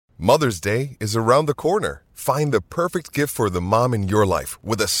Mother's Day is around the corner. Find the perfect gift for the mom in your life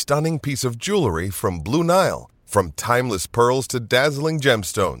with a stunning piece of jewelry from Blue Nile. From timeless pearls to dazzling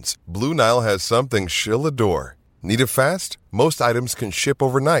gemstones, Blue Nile has something she'll adore. Need it fast? Most items can ship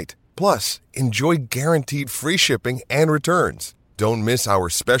overnight. Plus, enjoy guaranteed free shipping and returns. Don't miss our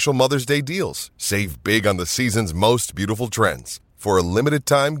special Mother's Day deals. Save big on the season's most beautiful trends. For a limited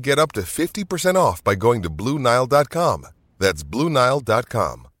time, get up to 50% off by going to BlueNile.com. That's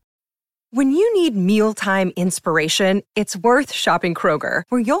BlueNile.com. When you need mealtime inspiration, it's worth shopping Kroger,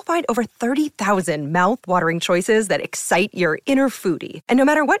 where you'll find over 30,000 mouth-watering choices that excite your inner foodie. And no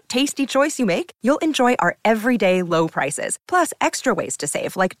matter what tasty choice you make, you'll enjoy our everyday low prices, plus extra ways to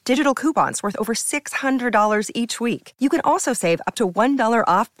save, like digital coupons worth over $600 each week. You can also save up to $1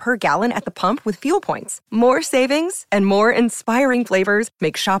 off per gallon at the pump with fuel points. More savings and more inspiring flavors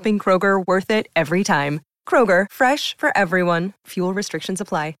make shopping Kroger worth it every time. Kroger, fresh for everyone. Fuel restrictions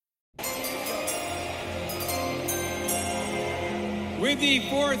apply. With the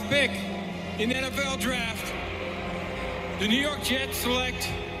fourth pick in the NFL Draft, the New York Jets select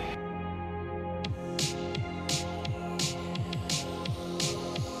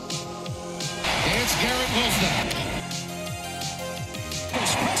it's Garrett Wilson.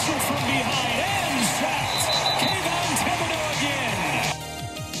 Pressure from behind and sacked. Kayvon Thibodeau again.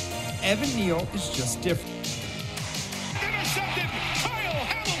 Evan Neal is just different. Intercepted. Kyle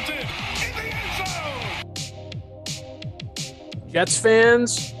Hamilton in the end zone. Jets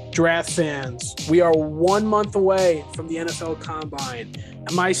fans, draft fans, we are 1 month away from the NFL Combine.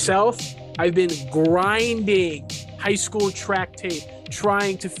 And myself, I've been grinding high school track tape,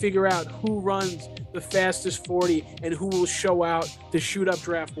 trying to figure out who runs the fastest 40 and who will show out the shoot-up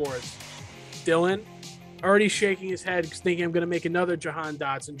draft boards. Dylan, already shaking his head, thinking I'm going to make another Jahan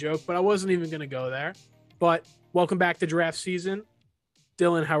Dotson joke, but I wasn't even going to go there. But welcome back to draft season.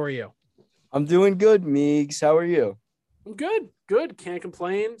 Dylan, how are you? I'm doing good, Meegs. How are you? I'm good. Can't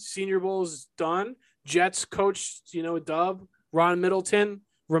complain. Senior Bowl is done. Jets coach, dub. Ron Middleton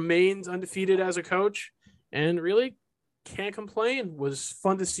remains undefeated as a coach, and really can't complain. Was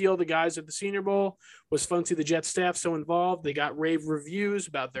fun to see all the guys at the Senior Bowl. Was fun to see the Jets staff so involved. They got rave reviews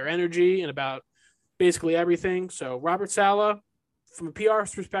about their energy and about basically everything. So Robert Saleh, from a PR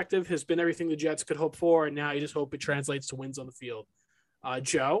perspective, has been everything the Jets could hope for, and now you just hope it translates to wins on the field.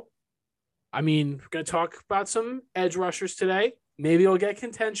 Joe, we're going to talk about some edge rushers today. Maybe it'll get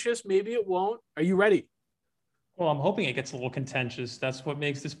contentious. Maybe it won't. Are you ready? Well, I'm hoping it gets a little contentious. That's what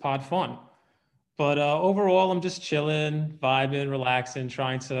makes this pod fun. But overall, I'm just chilling, vibing, relaxing,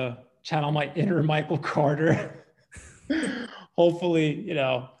 trying to channel my inner Michael Carter. Hopefully,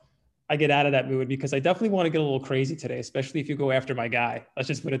 I get out of that mood, because I definitely want to get a little crazy today, especially if you go after my guy. Let's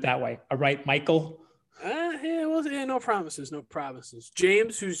just put it that way. All right, Michael? No promises.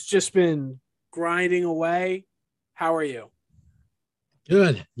 James, who's just been grinding away, how are you?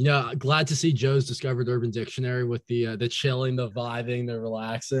 Good. Glad to see Joe's discovered Urban Dictionary with the chilling, the vibing, the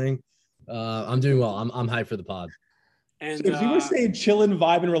relaxing. I'm doing well. I'm hyped for the pod. And so if you were saying chilling,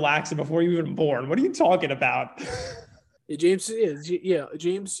 vibing, relaxing before you were even born, what are you talking about? James,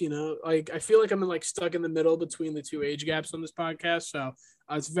 James, I feel like I'm stuck in the middle between the two age gaps on this podcast. So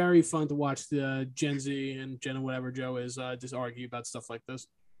it's very fun to watch the Gen Z and Gen whatever Joe is just argue about stuff like this.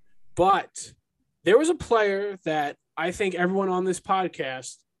 But there was a player that I think everyone on this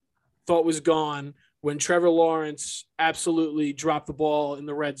podcast thought was gone when Trevor Lawrence absolutely dropped the ball in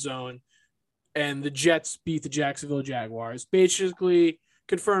the red zone and the Jets beat the Jacksonville Jaguars, basically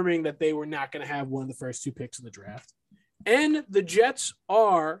confirming that they were not going to have one of the first two picks in the draft. And the Jets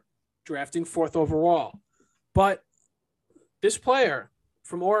are drafting 4th overall. But this player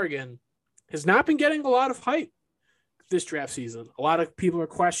from Oregon has not been getting a lot of hype this draft season. A lot of people are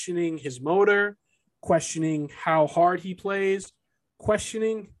questioning his motor, questioning how hard he plays,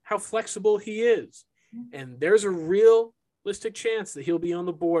 questioning how flexible he is. And there's a realistic chance that he'll be on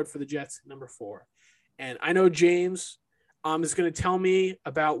the board for the Jets at number 4. And I know James is going to tell me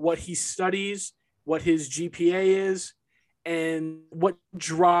about what he studies, what his GPA is, and what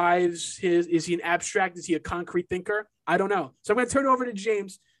drives his. Is he an abstract? Is he a concrete thinker? I don't know. So I'm going to turn it over to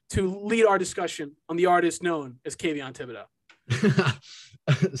James to lead our discussion on the artist known as Kayvon Thibodeau.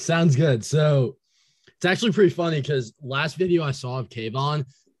 Sounds good. So it's actually pretty funny, because last video I saw of Kayvon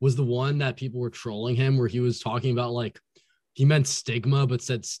was the one that people were trolling him, where he was talking about he meant stigma but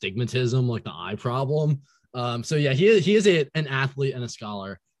said stigmatism, like the eye problem. So yeah, he is an athlete and a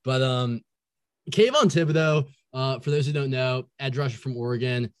scholar. But Kayvon Thibodeau, for those who don't know, edge rusher from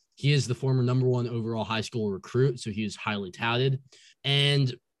Oregon. He is the former number 1 overall high school recruit, so he's highly touted,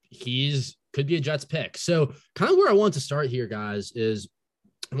 and could be a Jets pick. So kind of where I want to start here, guys, is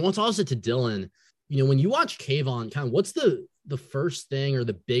I want to toss it to Dylan. When you watch Kayvon, kind of what's the first thing or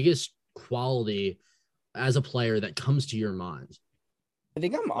the biggest quality as a player that comes to your mind? I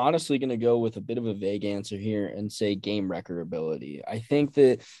think I'm honestly going to go with a bit of a vague answer here and say game record ability. I think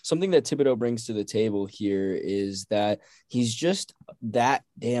that something that Thibodeau brings to the table here is that he's just that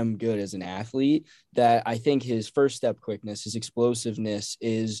damn good as an athlete that I think his first step quickness, his explosiveness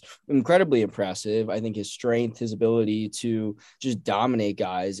is incredibly impressive. I think his strength, his ability to just dominate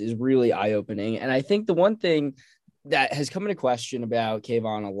guys is really eye-opening. And I think the one thing that has come into question about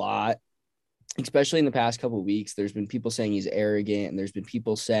Kayvon a lot, especially in the past couple of weeks, there's been people saying he's arrogant, and there's been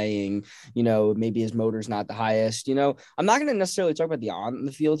people saying, maybe his motor's not the highest. I'm not going to necessarily talk about the on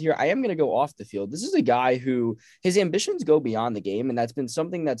the field here. I am going to go off the field. This is a guy who his ambitions go beyond the game, and that's been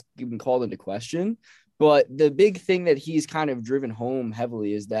something that's been called into question. But the big thing that he's kind of driven home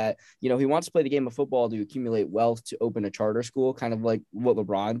heavily is that, he wants to play the game of football to accumulate wealth, to open a charter school, kind of like what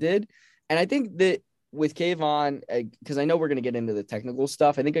LeBron did. And I think that with Kayvon, because I know we're going to get into the technical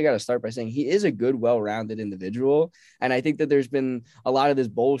stuff, I think I got to start by saying he is a good, well-rounded individual. And I think that there's been a lot of this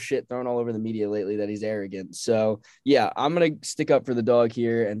bullshit thrown all over the media lately that he's arrogant. So, yeah, I'm going to stick up for the dog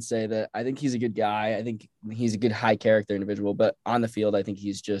here and say that I think he's a good guy. I think he's a good high-character individual. But on the field, I think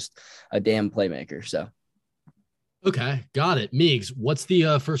he's just a damn playmaker. So. Okay, got it. Meigs, what's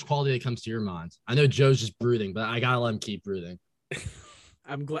the first quality that comes to your mind? I know Joe's just brooding, but I got to let him keep brooding.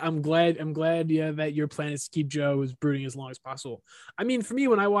 I'm glad that your plan is to keep Joe as brooding as long as possible. I mean, for me,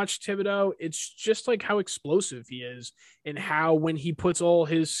 when I watch Thibodeau, it's just like how explosive he is and how when he puts all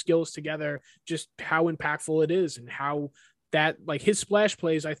his skills together, just how impactful it is and how that like his splash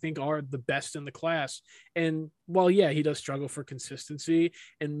plays, I think, are the best in the class. And while, yeah, he does struggle for consistency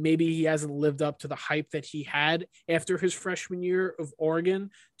and maybe he hasn't lived up to the hype that he had after his freshman year of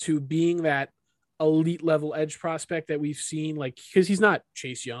Oregon to being that elite level edge prospect that we've seen, like, because he's not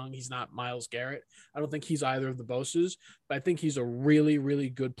Chase Young, he's not Myles Garrett. I don't think he's either of the Boses, but I think he's a really, really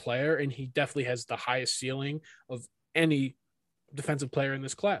good player, and he definitely has the highest ceiling of any defensive player in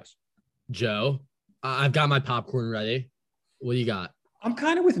this class. Joe, I've got my popcorn ready. What do you got? I'm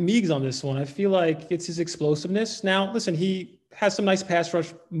kind of with Meigs on this one. I feel like it's his explosiveness. Now, listen, he has some nice pass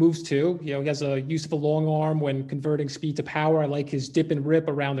rush moves too. He has a use of a long arm when converting speed to power. I like his dip and rip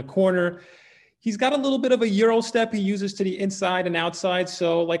around the corner. He's got a little bit of a Euro step he uses to the inside and outside.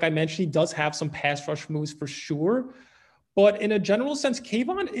 So like I mentioned, he does have some pass rush moves for sure. But in a general sense,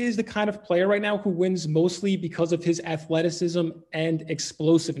 Kayvon is the kind of player right now who wins mostly because of his athleticism and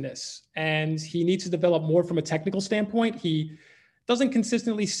explosiveness. And he needs to develop more from a technical standpoint. He doesn't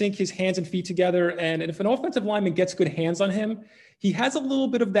consistently sync his hands and feet together. And if an offensive lineman gets good hands on him, he has a little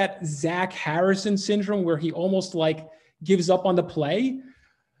bit of that Zach Harrison syndrome where he almost like gives up on the play.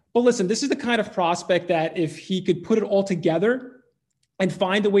 But listen, this is the kind of prospect that if he could put it all together and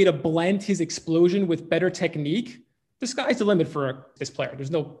find a way to blend his explosion with better technique, the sky's the limit for this player.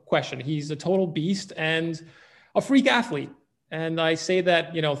 There's no question. He's a total beast and a freak athlete. And I say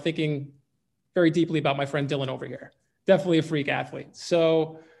that, thinking very deeply about my friend Dylan over here. Definitely a freak athlete.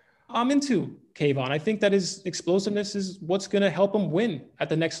 So I'm into Kayvon. I think that his explosiveness is what's going to help him win at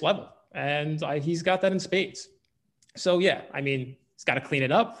the next level. And he's got that in spades. So, yeah, I mean, he's got to clean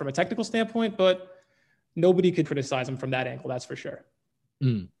it up from a technical standpoint, but nobody could criticize him from that angle. That's for sure.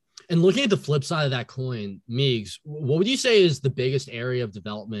 And looking at the flip side of that coin, Meigs, what would you say is the biggest area of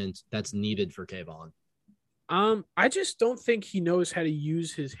development that's needed for Kayvon? I just don't think he knows how to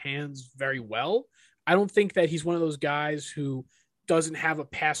use his hands very well. I don't think that he's one of those guys who doesn't have a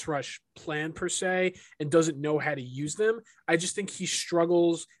pass rush plan per se and doesn't know how to use them. I just think he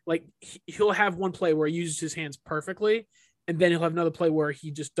struggles. Like he'll have one play where he uses his hands perfectly, and then he'll have another play where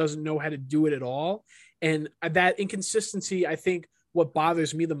he just doesn't know how to do it at all. And that inconsistency, I think what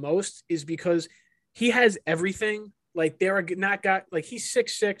bothers me the most is because he has everything. Like there are not got like he's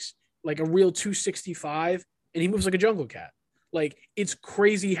 6'6", like a real 265, and he moves like a jungle cat. Like it's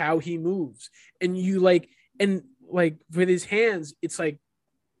crazy how he moves. And with his hands, it's like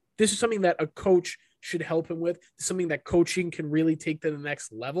this is something that a coach should help him with. Something that coaching can really take to the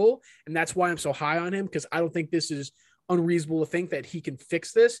next level. And that's why I'm so high on him, because I don't think this is unreasonable to think that he can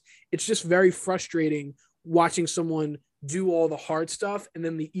fix this. It's just very frustrating watching someone do all the hard stuff, and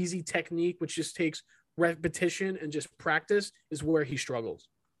then the easy technique, which just takes repetition and just practice, is where he struggles.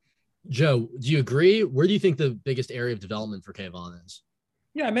 Joe, do you agree? Where do you think the biggest area of development for Kayvon is?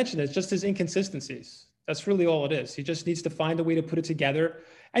 Yeah, I mentioned it. It's just his inconsistencies. That's really all it is. He just needs to find a way to put it together.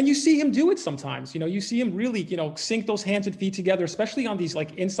 And you see him do it sometimes. You see him really, sink those hands and feet together, especially on these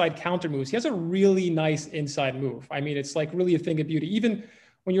like inside counter moves. He has a really nice inside move. I mean, it's like really a thing of beauty. Even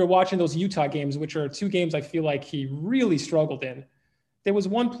when you're watching those Utah games, which are two games I feel like he really struggled in, there was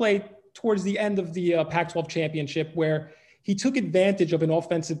one play towards the end of the Pac-12 championship where he took advantage of an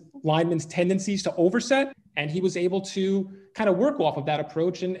offensive lineman's tendencies to overset, and he was able to kind of work off of that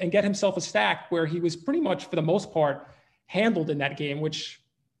approach and get himself a stack where he was pretty much, for the most part, handled in that game, which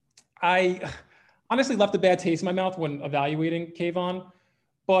I honestly left a bad taste in my mouth when evaluating Kayvon.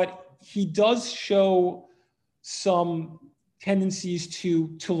 But he does show some tendencies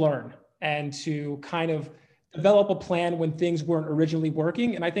to learn and to kind of develop a plan when things weren't originally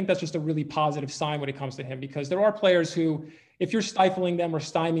working. And I think that's just a really positive sign when it comes to him, because there are players who, if you're stifling them or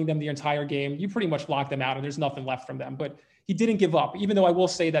stymieing them the entire game, you pretty much lock them out and there's nothing left from them. But he didn't give up, even though I will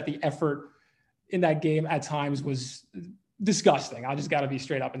say that the effort in that game at times was disgusting. I just got to be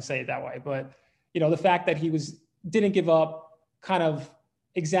straight up and say it that way. But, the fact that he didn't give up, kind of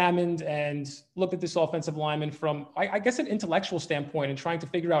examined and looked at this offensive lineman from, I guess, an intellectual standpoint and trying to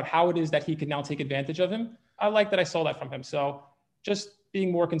figure out how it is that he could now take advantage of him. I like that I saw that from him. So just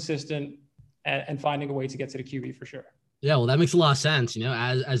being more consistent and finding a way to get to the QB for sure. Yeah, well, that makes a lot of sense.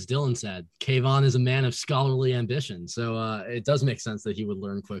 As Dylan said, Kayvon is a man of scholarly ambition. So it does make sense that he would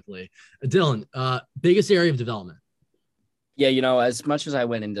learn quickly. Dylan, biggest area of development? Yeah, as much as I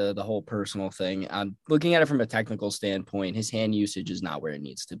went into the whole personal thing, looking at it from a technical standpoint, his hand usage is not where it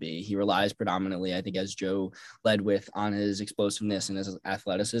needs to be. He relies predominantly, I think, as Joe led with, on his explosiveness and his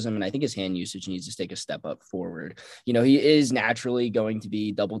athleticism. And I think his hand usage needs to take a step up forward. He is naturally going to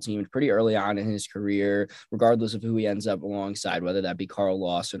be double teamed pretty early on in his career, regardless of who he ends up alongside, whether that be Carl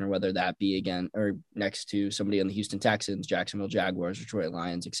Lawson or whether that be again or next to somebody on the Houston Texans, Jacksonville Jaguars, Detroit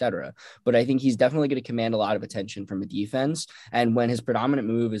Lions, etc. But I think he's definitely going to command a lot of attention from a defense. And when his predominant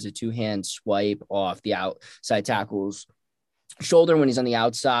move is a two-hand swipe off the outside tackle's shoulder when he's on the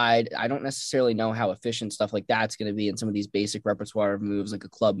outside, I don't necessarily know how efficient stuff like that's going to be in some of these basic repertoire of moves, like a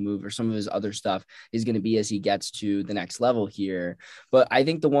club move or some of his other stuff is going to be as he gets to the next level here. But I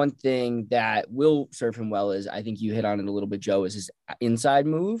think the one thing that will serve him well is, I think you hit on it a little bit, Joe, is his inside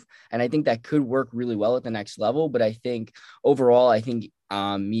move. And I think that could work really well at the next level. But I think overall,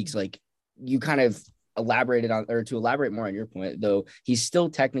 Meeks, like you kind of elaborate more on your point, though, he's still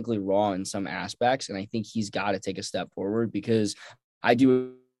technically raw in some aspects. And I think he's got to take a step forward, because I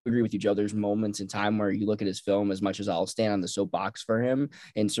do agree with you, Joe. There's moments in time where you look at his film, as much as I'll stand on the soapbox for him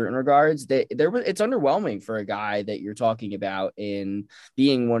in certain regards, it's underwhelming for a guy that you're talking about in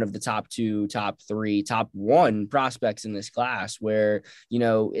being one of the top 2, top 3, top 1 prospects in this class, where,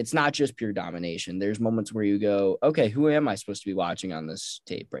 it's not just pure domination. There's moments where you go, okay, who am I supposed to be watching on this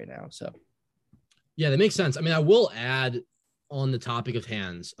tape right now? So yeah, that makes sense. I mean, I will add on the topic of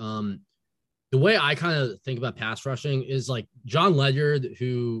hands. The way I kind of think about pass rushing is like John Ledyard,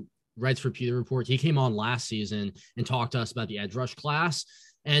 who writes for Pewter Report. He came on last season and talked to us about the edge rush class.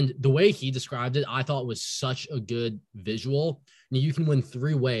 And the way he described it, I thought was such a good visual. You can win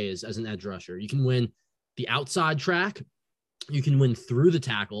 3 ways as an edge rusher. You can win the outside track, you can win through the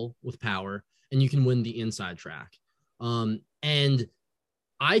tackle with power, and you can win the inside track. And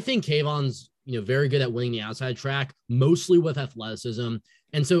I think Kayvon's very good at winning the outside track, mostly with athleticism.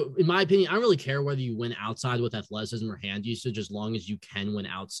 And so, in my opinion, I don't really care whether you win outside with athleticism or hand usage, as long as you can win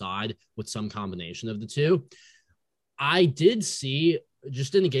outside with some combination of the two. I did see,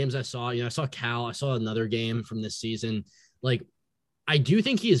 just in the games I saw, I saw Cal, I saw another game from this season. Like, I do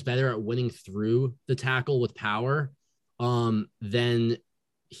think he is better at winning through the tackle with power than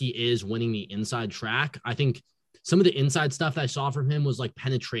he is winning the inside track. I think some of the inside stuff that I saw from him was like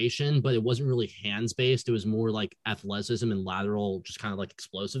penetration, but it wasn't really hands based. It was more like athleticism and lateral, just kind of like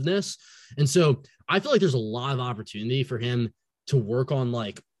explosiveness. And so I feel like there's a lot of opportunity for him to work on,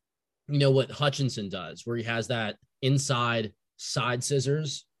 like, what Hutchinson does, where he has that inside side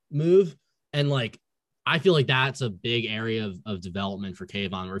scissors move. And like, I feel like that's a big area of development for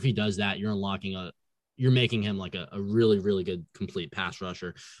Kayvon, where if he does that, you're making him like a really, really good complete pass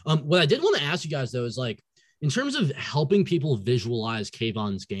rusher. What I did want to ask you guys though, is like, in terms of helping people visualize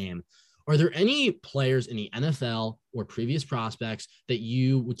Kayvon's game, are there any players in the NFL or previous prospects that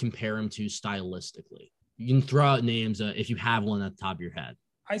you would compare him to stylistically? You can throw out names if you have one at the top of your head.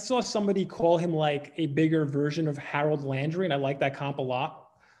 I saw somebody call him like a bigger version of Harold Landry, and I like that comp a lot.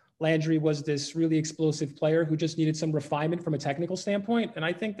 Landry was this really explosive player who just needed some refinement from a technical standpoint, and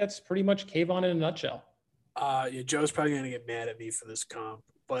I think that's pretty much Kayvon in a nutshell. Joe's probably going to get mad at me for this comp,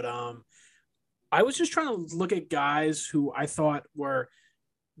 but I was just trying to look at guys who I thought were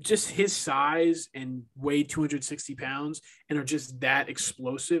just his size and weighed 260 pounds and are just that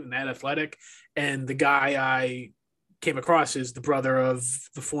explosive and that athletic. And the guy I came across is the brother of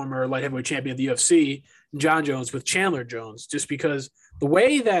the former light heavyweight champion of the UFC, John Jones, with Chandler Jones, just because the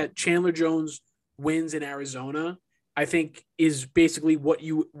way that Chandler Jones wins in Arizona, I think is basically what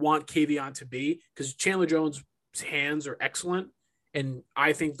you want Kavion to be, because Chandler Jones' hands are excellent. And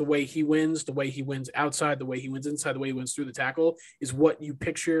I think the way he wins outside, the way he wins inside, the way he wins through the tackle is what you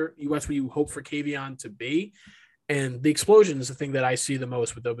picture. That's what you hope for Kavion to be. And the explosion is the thing that I see the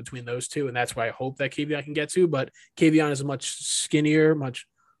most between those two. And that's why I hope that Kavion can get to. But Kavion is a much skinnier, much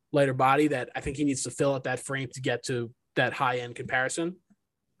lighter body that I think he needs to fill out that frame to get to that high end comparison.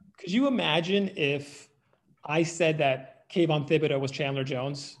 Could you imagine if I said that Kayvon Thibodeau was Chandler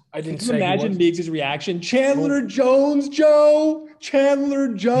Jones? I didn't Could say you imagine Meigs' reaction? Chandler Jones, Joe. Chandler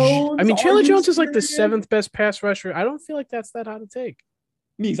Jones. I mean, Chandler Jones is like the 7th best pass rusher. I don't feel like that's that hot to take.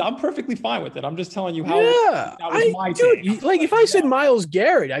 Meigs, I'm perfectly fine with it. I'm just telling you how. Yeah, that was my take. Like if I said Myles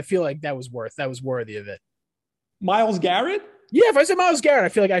Garrett, I feel like that was worthy of it. Myles Garrett? Yeah, if I said Myles Garrett, I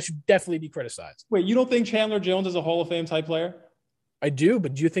feel like I should definitely be criticized. Wait, you don't think Chandler Jones is a Hall of Fame type player? I do,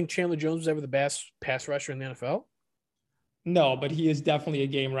 but do you think Chandler Jones was ever the best pass rusher in the NFL? No, but he is definitely a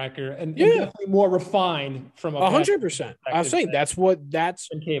game wrecker and definitely more refined from 100%. I'm saying that's than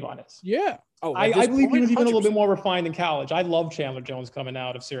Kayvon is. Yeah. Oh, I believe he was even a little bit more refined in college. I love Chandler Jones coming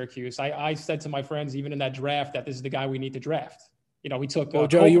out of Syracuse. I said to my friends, even in that draft, that this is the guy we need to draft. You know, we took.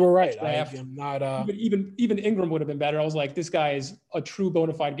 Joe, you were right. I'm not. Even Ingram would have been better. I was like, this guy is a true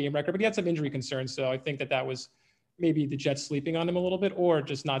bona fide game wrecker, but he had some injury concerns. So I think that was maybe the Jets sleeping on him a little bit, or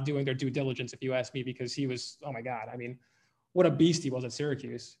just not doing their due diligence, if you ask me, because he was. Oh my God! I mean, what a beast he was at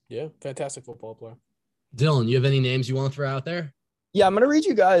Syracuse. Yeah, fantastic football player. Dylan, you have any names you want to throw out there? Yeah, I'm going to read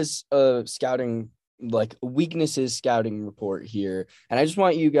you guys a weaknesses scouting report here. And I just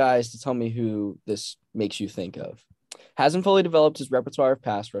want you guys to tell me who this makes you think of. Hasn't fully developed his repertoire of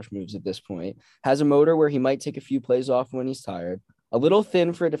pass rush moves at this point. Has a motor where he might take a few plays off when he's tired. A little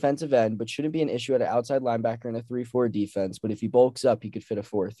thin for a defensive end, but shouldn't be an issue at an outside linebacker in a 3-4 defense. But if he bulks up, he could fit a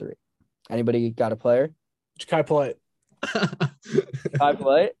 4-3. Anybody got a player? Ja'Kai Polite. Ja'Kai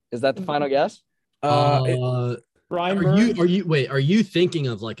Polite? Is that the final guess? Brian, are you thinking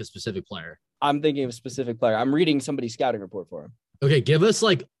of like a specific player? I'm thinking of a specific player. I'm reading somebody's scouting report for him. Okay, give us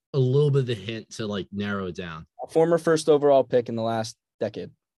like a little bit of the hint to like narrow it down. A former first overall pick in the last decade.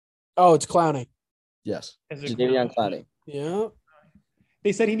 Oh, it's Clowney. Yes. Jadeveon Clowney. Yeah.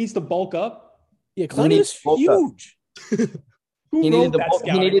 They said he needs to bulk up. Yeah, Clowney is huge. He needed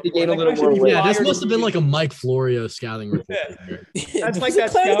to gain a little more weight. Yeah, this must have been like a Mike Florio scouting report. That's like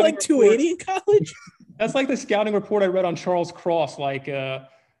that Clowney like 280 in college. That's like the scouting report I read on Charles Cross, like during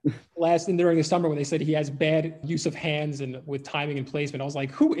the summer when they said he has bad use of hands and with timing and placement. I was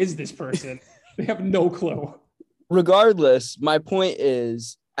like, who is this person? They have no clue. Regardless, my point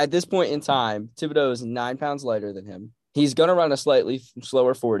is, at this point in time, Thibodeau is 9 pounds lighter than him. He's going to run a slightly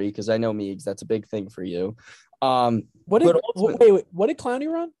slower 40 because I know Meigs, that's a big thing for you. What did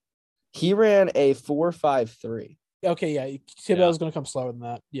Clowney run? He ran a 4.53. Okay, yeah. Thibodeau's going to come slower than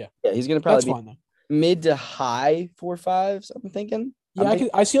that. Yeah. Yeah, he's going to probably be fine, though. Mid to high 4.5s, I'm thinking. Yeah,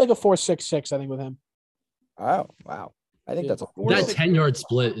 I see like a 4.66, I think, with him. Oh, wow. I think that's a 4. That 10-yard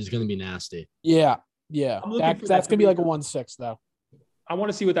split is going to be nasty. Yeah. That's going to be like a 1.6, though. I want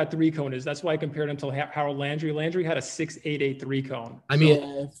to see what that 3 cone is. That's why I compared him to Harold Landry. Landry had a 6.88 3 cone. I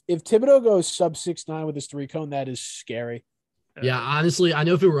mean, if Thibodeau goes sub 6'9" with his 3 cone, that is scary. Yeah, honestly, I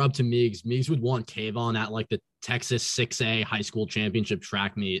know if it were up to Meigs would want Kayvon at like the Texas 6A high school championship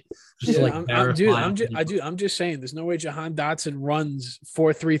track meet. I'm just saying, there's no way Jahan Dotson runs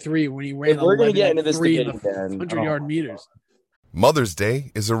 4.33 when he ran. We're going to get into this debate in the 100-yard meters. Mother's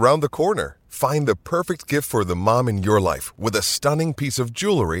Day is around the corner. Find the perfect gift for the mom in your life with a stunning piece of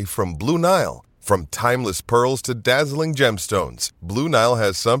jewelry from Blue Nile. From timeless pearls to dazzling gemstones, Blue Nile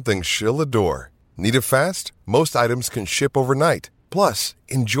has something she'll adore. Need it fast? Most items can ship overnight. Plus,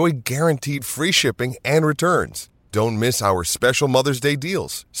 enjoy guaranteed free shipping and returns. Don't miss our special Mother's Day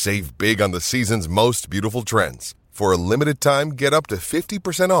deals. Save big on the season's most beautiful trends. For a limited time, get up to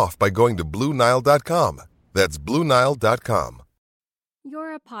 50% off by going to BlueNile.com. That's BlueNile.com.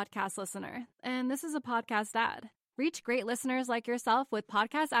 You're a podcast listener, and this is a podcast ad. Reach great listeners like yourself with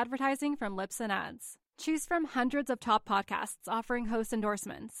podcast advertising from Libsyn Ads. Choose from hundreds of top podcasts offering host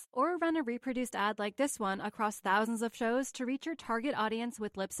endorsements, or run a reproduced ad like this one across thousands of shows to reach your target audience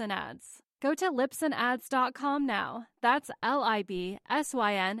with Libsyn Ads. Go to libsynads.com now. That's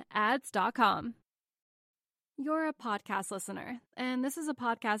LIBSYN ads.com. You're a podcast listener, and this is a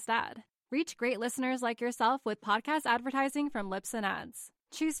podcast ad. Reach great listeners like yourself with podcast advertising from Libsyn Ads.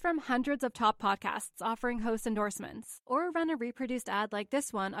 Choose from hundreds of top podcasts offering host endorsements, or run a reproduced ad like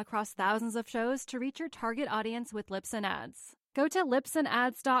this one across thousands of shows to reach your target audience with Libsyn Ads. Go to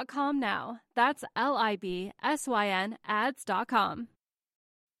libsynads.com now. That's LIBSYN ads.com.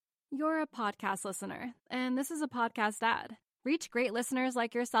 You're a podcast listener, and this is a podcast ad. Reach great listeners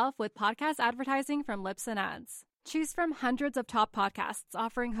like yourself with podcast advertising from Lips and Ads. Choose from hundreds of top podcasts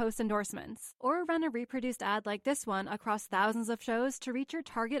offering host endorsements, or run a reproduced ad like this one across thousands of shows to reach your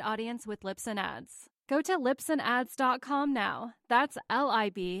target audience with Lips and Ads. Go to lipsandads.com now. That's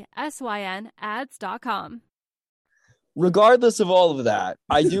LIBSYN ads.com. Regardless of all of that,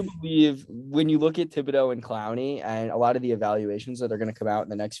 I do believe when you look at Thibodeau and Clowney and a lot of the evaluations that are going to come out in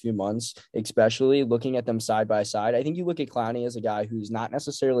the next few months, especially looking at them side by side, I think you look at Clowney as a guy who's not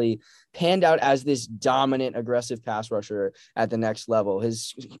necessarily panned out as this dominant, aggressive pass rusher at the next level.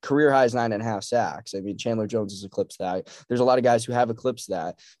 His career high is 9.5 sacks. I mean, Chandler Jones has eclipsed that. There's a lot of guys who have eclipsed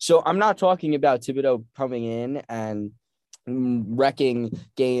that. So I'm not talking about Thibodeau coming in and wrecking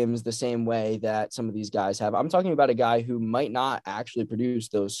games the same way that some of these guys have. I'm talking about a guy who might not actually produce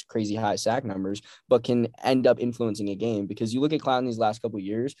those crazy high sack numbers, but can end up influencing a game, because you look at Clowney's last couple of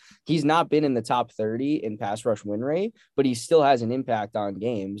years, he's not been in the top 30 in pass rush win rate, but he still has an impact on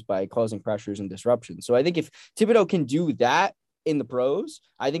games by causing pressures and disruptions. So I think if Thibodeau can do that in the pros,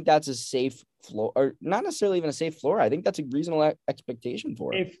 I think that's a safe floor, or not necessarily even a safe floor. I think that's a reasonable expectation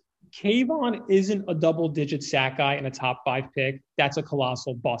for him. If Kayvon isn't a double-digit sack guy and a top 5 pick, that's a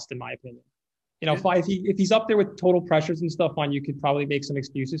colossal bust, in my opinion. You know, if he's up there with total pressures and stuff on, you could probably make some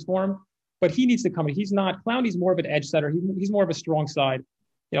excuses for him. But he needs to come in. He's not. Clowney's more of an edge setter. He's more of a strong side,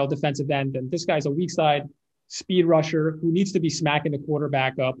 defensive end. And this guy's a weak side speed rusher who needs to be smacking the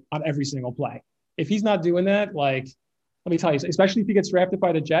quarterback up on every single play. If he's not doing that, let me tell you, especially if he gets drafted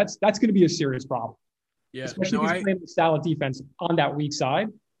by the Jets, that's going to be a serious problem. Yeah, especially if he's playing the style of defense on that weak side.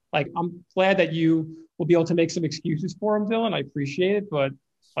 I'm glad that you will be able to make some excuses for him, Dylan. I appreciate it. But,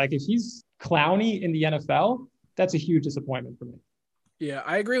 if he's Clowney in the NFL, that's a huge disappointment for me. Yeah,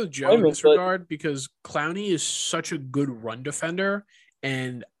 I agree with Joe in this regard, because Clowney is such a good run defender.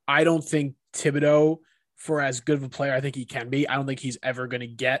 And I don't think Thibodeau, for as good of a player I think he can be, I don't think he's ever going to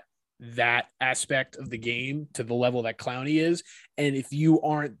get that aspect of the game to the level that Clowney is. And if you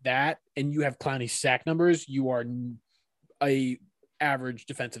aren't that and you have Clowney's sack numbers, you are a average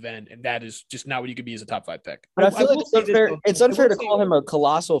defensive end, and that is just not what you could be as a top 5 pick. But I feel like it's unfair to call him a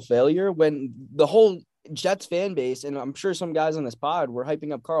colossal failure when the whole Jets fan base, and I'm sure some guys on this pod, were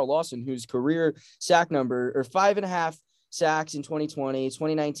hyping up Carl Lawson, whose career sack number, or 5.5 sacks in 2020,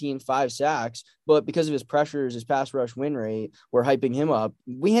 2019, 5 sacks, but because of his pressures, his pass rush win rate, we're hyping him up.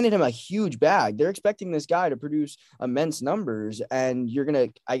 We handed him a huge bag. They're expecting this guy to produce immense numbers, and you're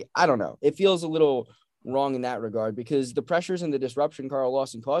going to, I don't know. It feels a little wrong in that regard, because the pressures and the disruption Carl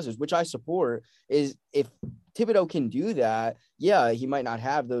Lawson causes, which I support, is if Thibodeau can do that, yeah, he might not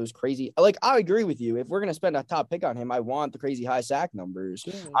have those crazy, I agree with you. If we're going to spend a top pick on him, I want the crazy high sack numbers.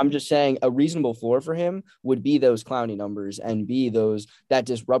 Yeah. I'm just saying a reasonable floor for him would be those Clowney numbers and be that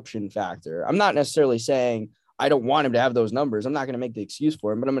disruption factor. I'm not necessarily saying I don't want him to have those numbers. I'm not going to make the excuse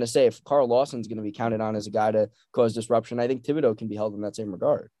for him, but I'm going to say if Carl Lawson's going to be counted on as a guy to cause disruption, I think Thibodeau can be held in that same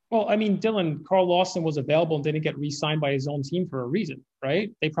regard. Well, I mean, Dylan, Carl Lawson was available and didn't get re-signed by his own team for a reason, right?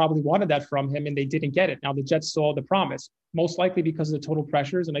 They probably wanted that from him and they didn't get it. Now the Jets saw the promise, most likely because of the total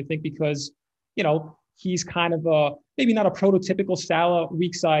pressures. And I think because, he's kind of maybe not a prototypical style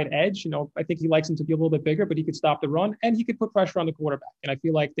weak side edge. I think he likes him to be a little bit bigger, but he could stop the run and he could put pressure on the quarterback. And I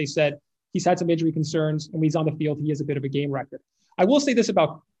feel like they said he's had some injury concerns, and when he's on the field, he has a bit of a game record. I will say this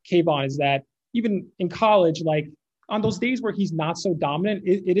about Kayvon is that even in college, on those days where he's not so dominant,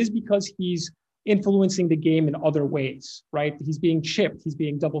 it is because he's influencing the game in other ways, right? He's being chipped, he's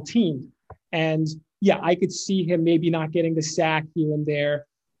being double teamed. And yeah, I could see him maybe not getting the sack here and there,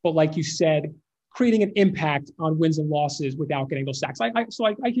 but like you said, creating an impact on wins and losses without getting those sacks. So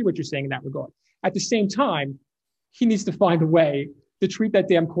I hear what you're saying in that regard. At the same time, he needs to find a way to treat that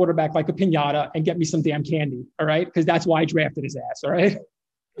damn quarterback like a piñata and get me some damn candy, all right? Because that's why I drafted his ass, all right?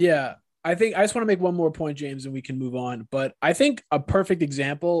 Yeah. I think I just want to make one more point, James, and we can move on. But I think a perfect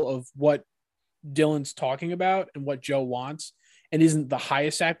example of what Dylan's talking about and what Joe wants, and isn't the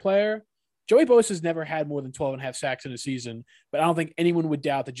highest sack player. Joey Bosa has never had more than 12.5 sacks in a season, but I don't think anyone would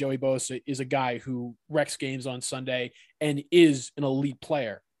doubt that Joey Bosa is a guy who wrecks games on Sunday and is an elite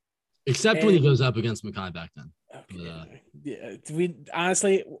player. Except when he goes up against Mekhi Becton. Okay. Yeah, we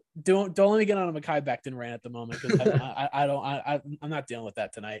honestly don't let me get on a Mekhi Becton rant at the moment, because I'm not dealing with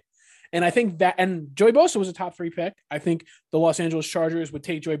that tonight. And I think that, and Joey Bosa was a top 3 pick. I think the Los Angeles Chargers would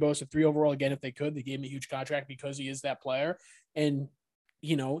take Joey Bosa 3 overall again if they could. They gave him a huge contract because he is that player. And,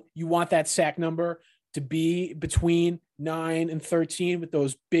 you want that sack number to be between 9 and 13 with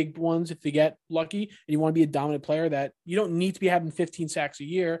those big ones if they get lucky. And you want to be a dominant player that you don't need to be having 15 sacks a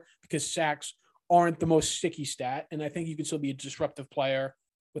year, because sacks aren't the most sticky stat. And I think you can still be a disruptive player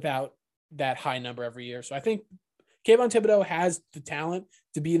without that high number every year. So I think Kayvon Thibodeau has the talent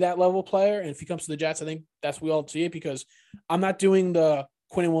to be that level player. And if he comes to the Jets, I think we all see it, because I'm not doing the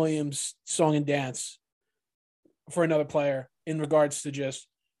Quentin Williams song and dance for another player in regards to just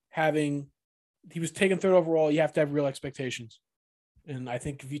having, he was taken 3rd overall. You have to have real expectations. And I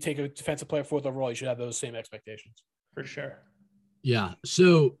think if you take a defensive player 4th overall, you should have those same expectations. For sure. Yeah.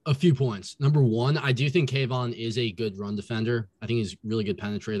 So a few points. Number one, I do think Kayvon is a good run defender. I think he's a really good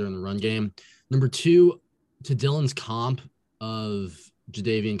penetrator in the run game. Number two, to Dylan's comp of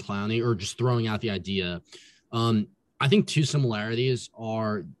Jadeveon Clowney, or just throwing out the idea, I think two similarities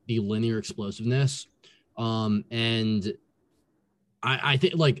are the linear explosiveness. And I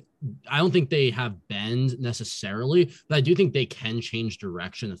think, like, I don't think they have bend necessarily, but I do think they can change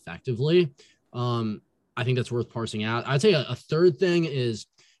direction effectively. I think that's worth parsing out. I'd say a third thing is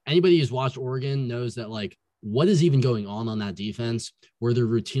anybody who's watched Oregon knows that, like, what is even going on that defense where they're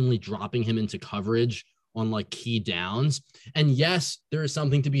routinely dropping him into coverage on like key downs. And yes, there is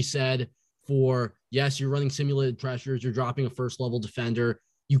something to be said for, yes, you're running simulated pressures, you're dropping a first level defender.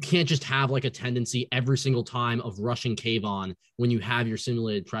 You can't just have like a tendency every single time of rushing Kayvon when you have your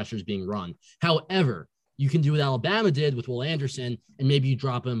simulated pressures being run. However, you can do what Alabama did with Will Anderson, and maybe you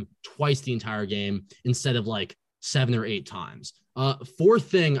drop him twice the entire game instead of like 7 or 8 times.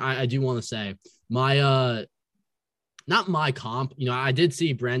 Fourth thing I do want to say, not my comp, I did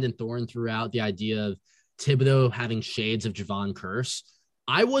see Brandon Thorne throughout the idea of Thibodeau having shades of Javon Curse.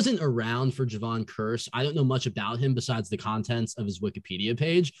 I wasn't around for Javon Curse. I don't know much about him besides the contents of his Wikipedia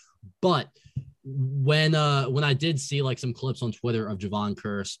page. But when I did see like some clips on Twitter of Javon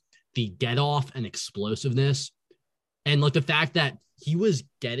Curse, the get off and explosiveness, and like the fact that he was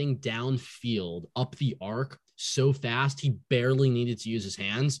getting downfield up the arc so fast, he barely needed to use his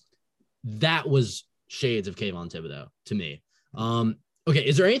hands. That was shades of Kayvon Thibodeau to me. Okay.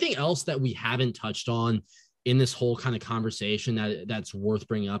 Is there anything else that we haven't touched on in this whole kind of conversation that's worth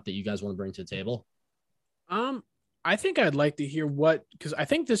bringing up that you guys want to bring to the table? I think I'd like to hear because I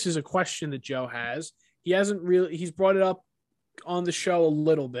think this is a question that Joe has. He's brought it up on the show a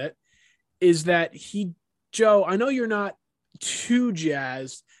little bit, is that Joe, I know you're not too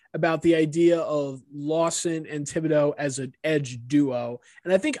jazzed about the idea of Lawson and Thibodeau as an edge duo.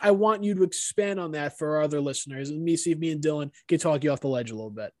 And I think I want you to expand on that for our other listeners, and see if me and Dylan can talk you off the ledge a little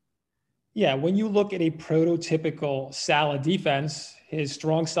bit. Yeah, when you look at a prototypical Saleh defense, his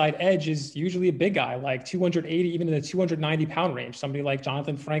strong side edge is usually a big guy, like 280, even in the 290-pound range. Somebody like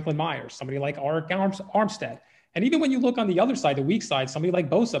Jonathan Franklin Myers, somebody like Arik Armstead. And even when you look on the other side, the weak side, somebody like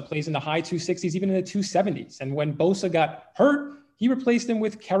Bosa plays in the high 260s, even in the 270s. And when Bosa got hurt, he replaced him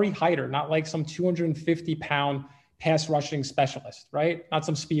with Kerry Hyder, not like some 250-pound pass rushing specialist, right? Not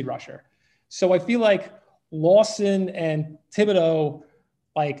some speed rusher. So I feel like Lawson and Thibodeau,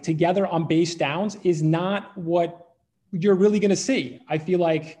 like together on base downs, is not what you're really going to see. I feel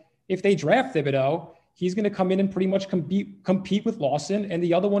like if they draft Thibodeau, he's going to come in and pretty much compete with Lawson, and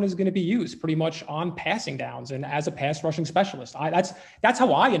the other one is going to be used pretty much on passing downs and as a pass rushing specialist. That's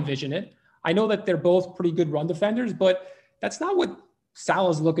how I envision it. I know that they're both pretty good run defenders, but that's not what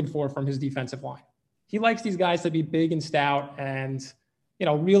Saleh's looking for from his defensive line. He likes these guys to be big and stout and,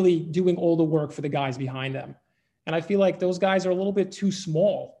 really doing all the work for the guys behind them. And I feel like those guys are a little bit too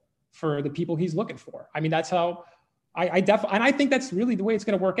small for the people he's looking for. I mean, that's how I think that's really the way it's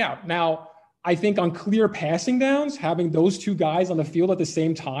going to work out. Now, I think on clear passing downs, having those two guys on the field at the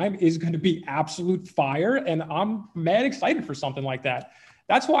same time is going to be absolute fire. And I'm mad excited for something like that.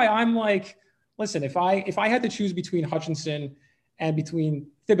 That's why I'm like, listen, if I had to choose between Hutchinson and between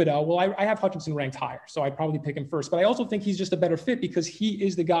Thibodeau, well, I have Hutchinson ranked higher, so I'd probably pick him first. But I also think he's just a better fit because he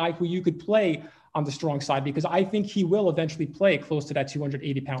is the guy who you could play on the strong side, because I think he will eventually play close to that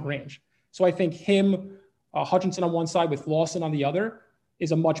 280-pound range. So I think him, Hutchinson on one side with Lawson on the other,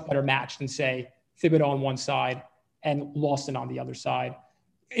 is a much better match than, say, Thibodeau on one side and Lawson on the other side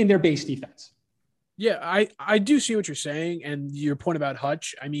in their base defense. Yeah, I do see what you're saying, and your point about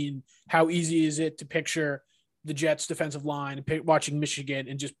Hutch. I mean, how easy is it to picture the Jets defensive line, watching Michigan,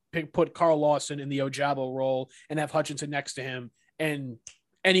 and just put Carl Lawson in the Ojabo role and have Hutchinson next to him, and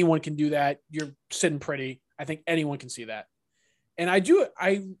anyone can do that. You're sitting pretty. I think anyone can see that. And I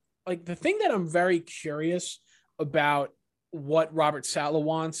like the thing that I'm very curious about what Robert Saleh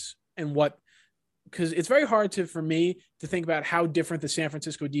wants and because it's very hard for me to think about how different the San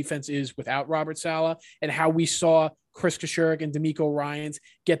Francisco defense is without Robert Saleh, and how we saw Chris Koshurik and D'Amico Ryans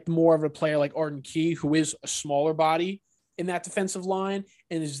get more of a player like Arden Key, who is a smaller body in that defensive line.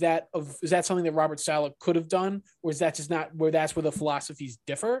 And is that something that Robert Saleh could have done, or is that just not where the philosophies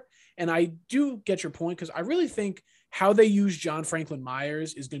differ? And I do get your point, because I really think how they use John Franklin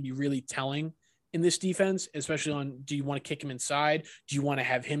Myers is going to be really telling in this defense, especially on, do you want to kick him inside? Do you want to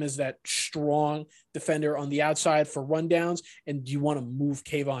have him as that strong defender on the outside for rundowns? And do you want to move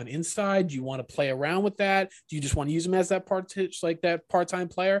Kayvon inside? Do you want to play around with that? Do you just want to use him as that part-time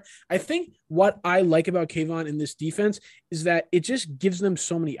player? I think what I like about Kayvon in this defense is that it just gives them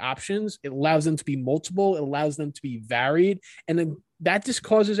so many options. It allows them to be multiple. It allows them to be varied. And then that just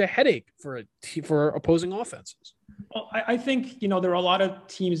causes a headache for opposing offenses. Well, I think, there are a lot of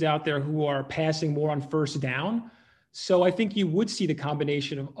teams out there who are passing more on first down. So I think you would see the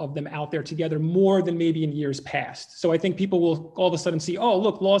combination of them out there together more than maybe in years past. So I think people will all of a sudden see, oh,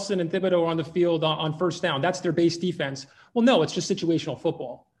 look, Lawson and Thibodeau are on the field on first down. That's their base defense. Well, no, it's just situational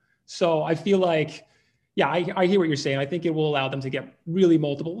football. So I feel like, yeah, I hear what you're saying. I think it will allow them to get really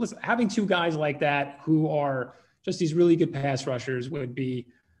multiple. Listen, having two guys like that who are just these really good pass rushers would be,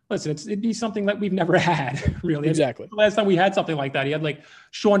 it'd be something that we've never had, really. Exactly. The last time we had something like that, he had like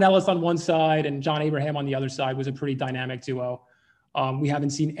Sean Ellis on one side and John Abraham on the other side. Was a pretty dynamic duo. We haven't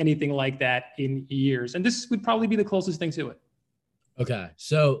seen anything like that in years. And this would probably be the closest thing to it. Okay.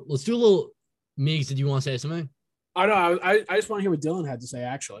 So let's do a little, Meeks, did you want to say something? I know. I just want to hear what Dylan had to say,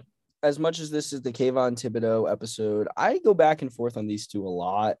 actually. As much as this is the Kayvon Thibodeau episode, I go back and forth on these two a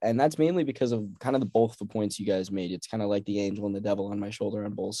lot. And that's mainly because of kind of both the points you guys made. It's kind of like the angel and the devil on my shoulder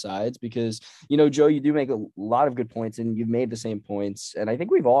on both sides because, Joe, you do make a lot of good points and you've made the same points. And I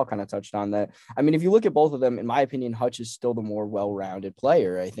think we've all kind of touched on that. I mean, if you look at both of them, in my opinion, Hutch is still the more well-rounded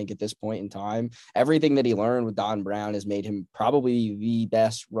player. I think at this point in time, everything that he learned with Don Brown has made him probably the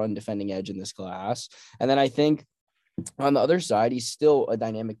best run defending edge in this class. And then I think on the other side, he's still a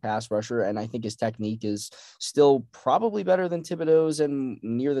dynamic pass rusher, and I think his technique is still probably better than Thibodeau's and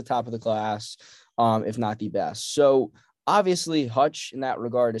near the top of the class, if not the best. So obviously, Hutch in that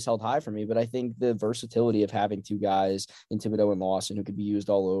regard is held high for me, but I think the versatility of having two guys in Thibodeau and Lawson who could be used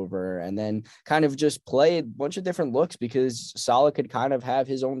all over and then kind of just play a bunch of different looks because Saleh could kind of have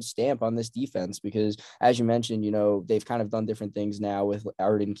his own stamp on this defense because, as you mentioned, they've kind of done different things now with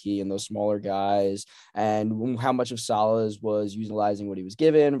Arden Key and those smaller guys and how much of Saleh's was utilizing what he was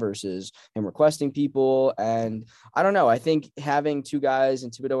given versus him requesting people. And I don't know. I think having two guys in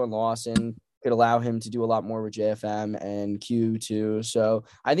Thibodeau and Lawson could allow him to do a lot more with JFM and Q too. So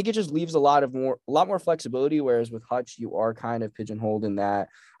I think it just leaves a lot more flexibility. Whereas with Hutch, you are kind of pigeonholed in that.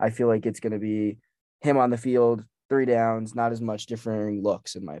 I feel like it's going to be him on the field, 3 downs, not as much differing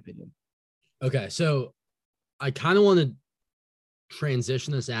looks in my opinion. Okay. So I kind of want to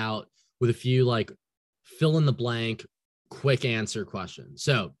transition this out with a few like fill in the blank, quick answer questions.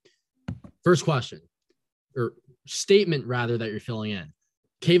 So first question or statement rather that you're filling in.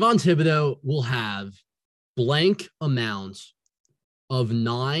 Kayvon Thibodeau will have blank amounts of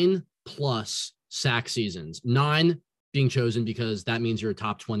 9+ sack seasons, 9 being chosen because that means you're a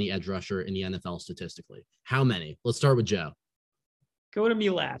top 20 edge rusher in the NFL statistically. How many? Let's start with Joe. Go to me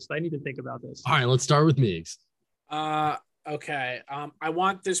last. I need to think about this. All right, let's start with Meeks. Okay. I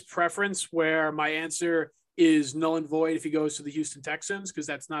want this preference where my answer is null and void if he goes to the Houston Texans because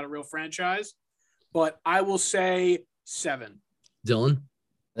that's not a real franchise. But I will say 7. Dylan?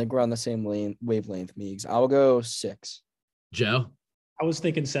 I think we're on the same wavelength, Meeks. I'll go 6. Joe? I was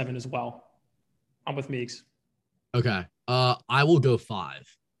thinking 7 as well. I'm with Meeks. Okay. I will go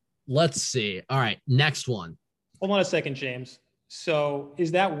 5. Let's see. All right. Next one. Hold on a second, James. So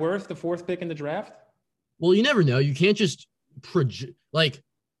is that worth the 4th pick in the draft? Well, you never know. You can't just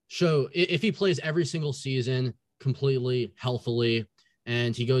show if he plays every single season completely healthily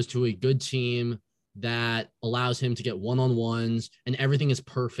and he goes to a good team that allows him to get one-on-ones and everything is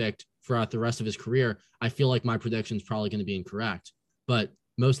perfect throughout the rest of his career, I feel like my prediction is probably going to be incorrect. But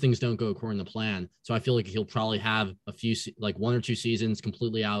most things don't go according to plan. So I feel like he'll probably have a few, like 1 or 2 seasons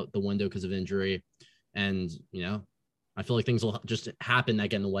completely out the window because of injury. And, I feel like things will just happen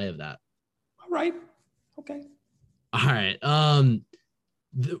that get in the way of that. All right. Okay. All right.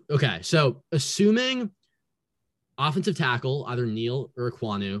 Okay. So assuming offensive tackle, either Neal or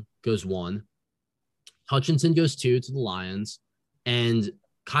Ekwonu goes 1, Hutchinson goes 2 to the Lions, and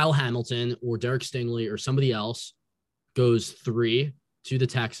Kyle Hamilton or Derek Stingley or somebody else goes 3 to the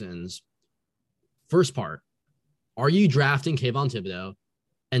Texans. First part, are you drafting Kayvon Thibodeau?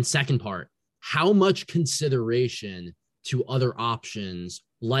 And second part, how much consideration to other options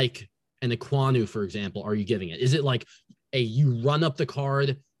like an Ekwonu, for example, are you giving it? Is it like you run up the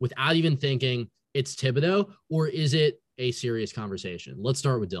card without even thinking it's Thibodeau, or is it a serious conversation? Let's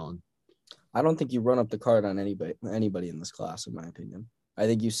start with Dylan. I don't think you run up the card on anybody in this class, in my opinion. I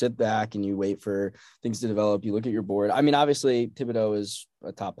think you sit back and you wait for things to develop. You look at your board. I mean, obviously, Thibodeau is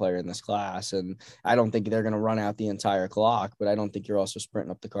a top player in this class, and I don't think they're going to run out the entire clock, but I don't think you're also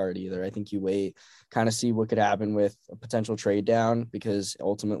sprinting up the card either. I think you wait, kind of see what could happen with a potential trade down, because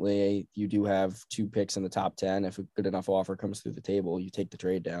ultimately you do have 2 picks in the top 10. If a good enough offer comes through the table, you take the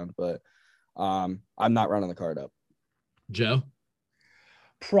trade down, but I'm not running the card up. Joe?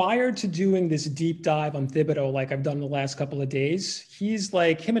 Prior to doing this deep dive on Thibodeau, like I've done the last couple of days, he's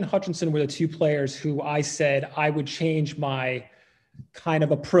like, him and Hutchinson were the 2 players who I said I would change my kind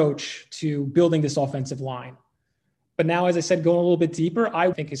of approach to building this offensive line. But now, as I said, going a little bit deeper,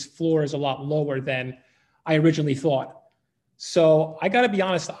 I think his floor is a lot lower than I originally thought. So I got to be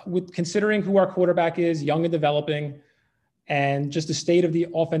honest, with considering who our quarterback is, young and developing, and just the state of the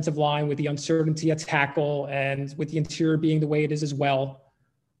offensive line with the uncertainty at tackle and with the interior being the way it is as well,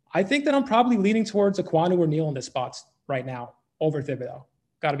 I think that I'm probably leaning towards Ekwonu or Neal in this spot right now over Thibodeau.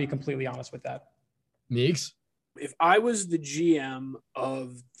 Got to be completely honest with that. Meeks? If I was the GM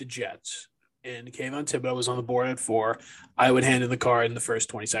of the Jets and Kayvon Thibodeau was on the board at 4, I would hand in the card in the first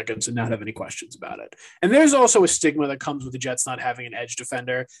 20 seconds and not have any questions about it. And there's also a stigma that comes with the Jets not having an edge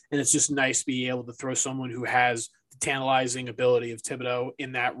defender, and it's just nice to be able to throw someone who has the tantalizing ability of Thibodeau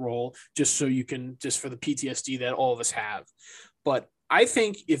in that role, just so you can, just for the PTSD that all of us have. But I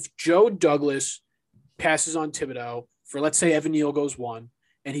think if Joe Douglas passes on Thibodeau for, let's say, Evan Neal goes 1,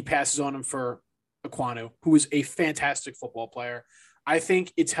 and he passes on him for Ekwonu, who is a fantastic football player, I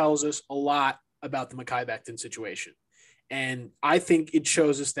think it tells us a lot about the Mekhi Becton situation. And I think it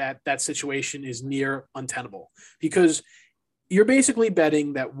shows us that that situation is near untenable, because you're basically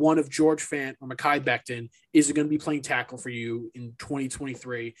betting that one of George Fant or Mekhi Becton is going to be playing tackle for you in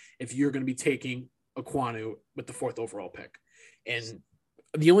 2023 if you're going to be taking Ekwonu with the 4th overall pick. And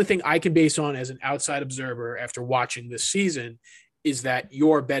the only thing I can base on as an outside observer after watching this season is that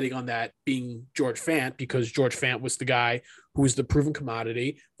you're betting on that being George Fant, because George Fant was the guy who was the proven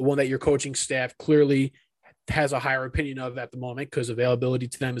commodity, the one that your coaching staff clearly has a higher opinion of at the moment, because availability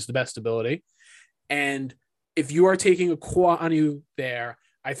to them is the best ability. And if you are taking Ekwonu there,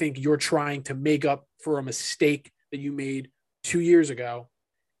 I think you're trying to make up for a mistake that you made 2 years ago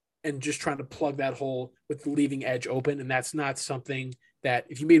and just trying to plug that hole with leaving edge open. And that's not something that,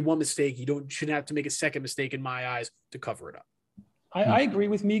 if you made one mistake, you shouldn't have to make a second mistake in my eyes to cover it up. I agree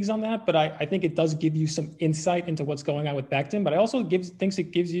with Meigs on that, but I think it does give you some insight into what's going on with Becton, but I also think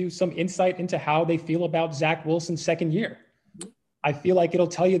it gives you some insight into how they feel about Zach Wilson's second year. I feel like it'll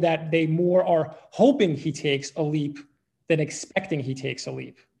tell you that they more are hoping he takes a leap than expecting he takes a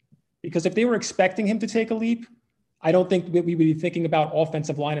leap. Because if they were expecting him to take a leap, I don't think that we would be thinking about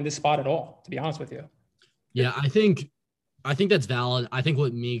offensive line in this spot at all, to be honest with you. Yeah, I think that's valid. I think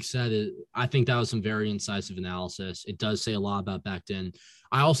what Meek said is, I think that was some very incisive analysis. It does say a lot about Becton.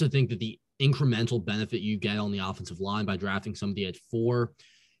 I also think that the incremental benefit you get on the offensive line by drafting somebody at 4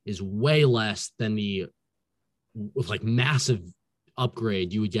 is way less than the massive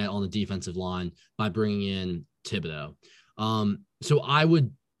upgrade you would get on the defensive line by bringing in Thibodeau. So I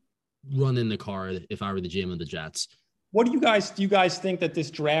would run in the card if I were the GM of the Jets. What do you guys think that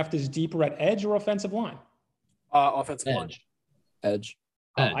this draft is deeper at edge or offensive line? Offensive line. Edge.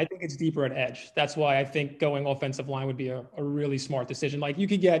 I think it's deeper at edge. That's why I think going offensive line would be a really smart decision. Like, you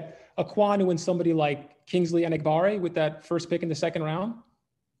could get Ekwonu and somebody like Kingsley Enagbare with that first pick in the 2nd round,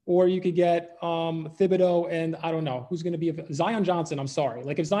 or you could get Thibodeau and I don't know who's going to be Zion Johnson. I'm sorry.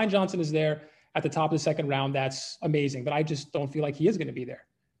 Like, if Zion Johnson is there at the top of the 2nd round, that's amazing. But I just don't feel like he is going to be there.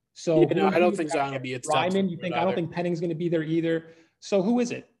 So I don't think Zion will be at Ryman. I don't think Penning's going to be there either. So who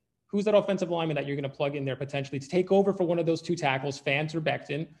is it? Who's that offensive lineman that you're going to plug in there potentially to take over for one of those 2 tackles, Fant or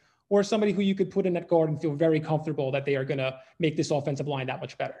Becton, or somebody who you could put in at guard and feel very comfortable that they are going to make this offensive line that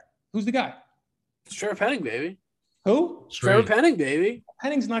much better? Who's the guy? Trevor Penning, baby. Who? Trevor Penning, baby.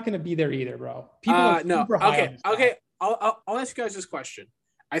 Penning's not going to be there either, bro. People are no. super high Okay. I'll ask you guys this question.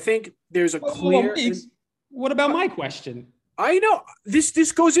 I think there's a clear. What about my question? I know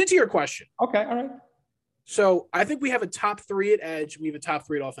this goes into your question. Okay. All right. So I think we have a top 3 at edge. We have a top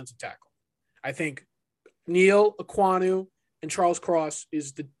 3 at offensive tackle. I think Neal, Ekwonu, and Charles Cross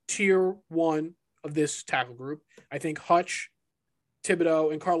is the tier 1 of this tackle group. I think Hutch,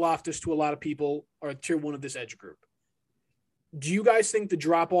 Thibodeau, and Karlaftis, to a lot of people, are tier 1 of this edge group. Do you guys think the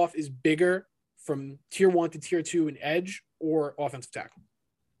drop-off is bigger from tier 1 to tier 2 in edge or offensive tackle?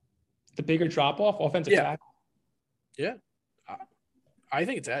 The bigger drop-off, offensive tackle? Yeah. I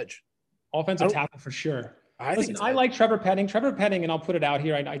think it's edge. Offensive tackle for sure. I like Trevor Penning. Trevor Penning, and I'll put it out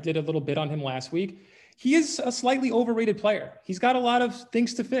here, I did a little bit on him last week. He is a slightly overrated player. He's got a lot of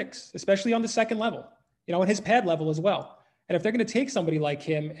things to fix, especially on the 2nd level, and his pad level as well. And if they're going to take somebody like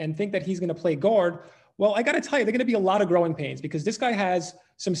him and think that he's going to play guard, well, I got to tell you, they're going to be a lot of growing pains because this guy has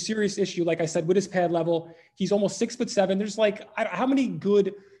some serious issue. Like I said, with his pad level, he's almost 6'7". There's like, how many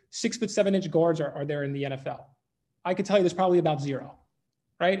good 6'7" guards are there in the NFL? I could tell you there's probably about 0,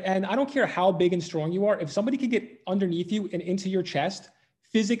 right? And I don't care how big and strong you are. If somebody can get underneath you and into your chest,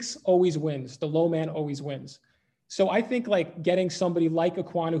 physics always wins. The low man always wins. So I think like getting somebody like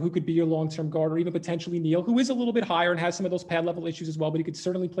Ekwonu, who could be your long-term guard, or even potentially Neal, who is a little bit higher and has some of those pad level issues as well, but he could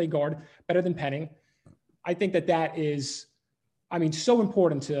certainly play guard better than Penning. I think that is, so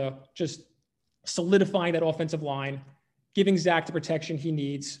important to just solidifying that offensive line, giving Zach the protection he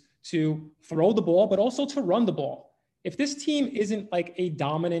needs to throw the ball, but also to run the ball. If this team isn't like a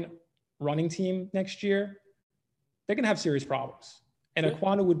dominant running team next year, they're going to have serious problems. And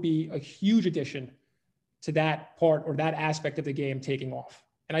Ekwonu would be a huge addition to that part or that aspect of the game taking off.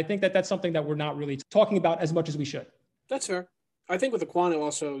 And I think that that's something that we're not really talking about as much as we should. That's fair. I think with Ekwonu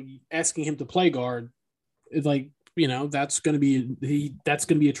also asking him to play guard, it's like, that's going to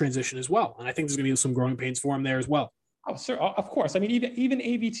be a transition as well. And I think there's going to be some growing pains for him there as well. Oh, sir, of course. Even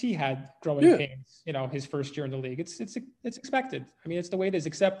AVT had growing pains, his first year in the league. It's expected. It's the way it is,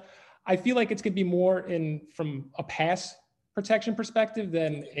 except I feel like it's going to be more from a pass protection perspective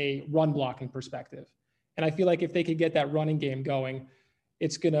than a run blocking perspective. And I feel like if they could get that running game going,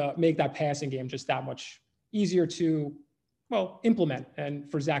 it's going to make that passing game just that much easier to, implement and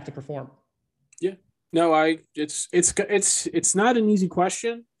for Zach to perform. Yeah. No, it's not an easy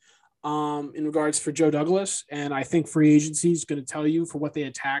question in regards for Joe Douglas. And I think free agency is going to tell you for what they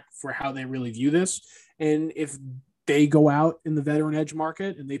attack, for how they really view this. And if they go out in the veteran edge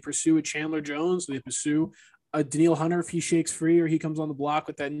market and they pursue a Chandler Jones, they pursue a Daniil Hunter if he shakes free or he comes on the block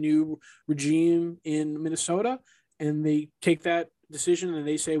with that new regime in Minnesota, and they take that decision and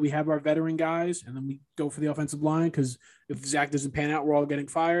they say we have our veteran guys and then we go for the offensive line because if Zach doesn't pan out, we're all getting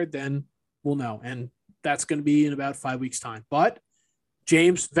fired, then we'll know. And that's going to be in about 5 weeks' time. But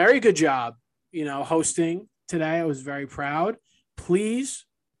James, very good job, hosting today. I was very proud. Please,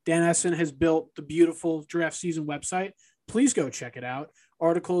 Dan Essen has built the beautiful draft season website. Please go check it out.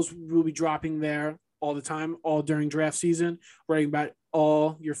 Articles will be dropping there all the time, all during draft season, writing about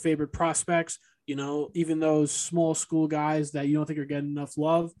all your favorite prospects, even those small school guys that you don't think are getting enough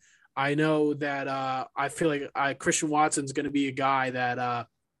love. I know that I feel like Christian Watson's going to be a guy that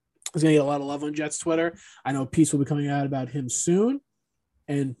is going to get a lot of love on Jets Twitter. I know a piece will be coming out about him soon.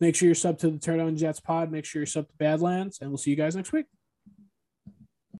 And make sure you're sub to the Turtle and Jets pod. Make sure you're sub to Badlands, and we'll see you guys next week.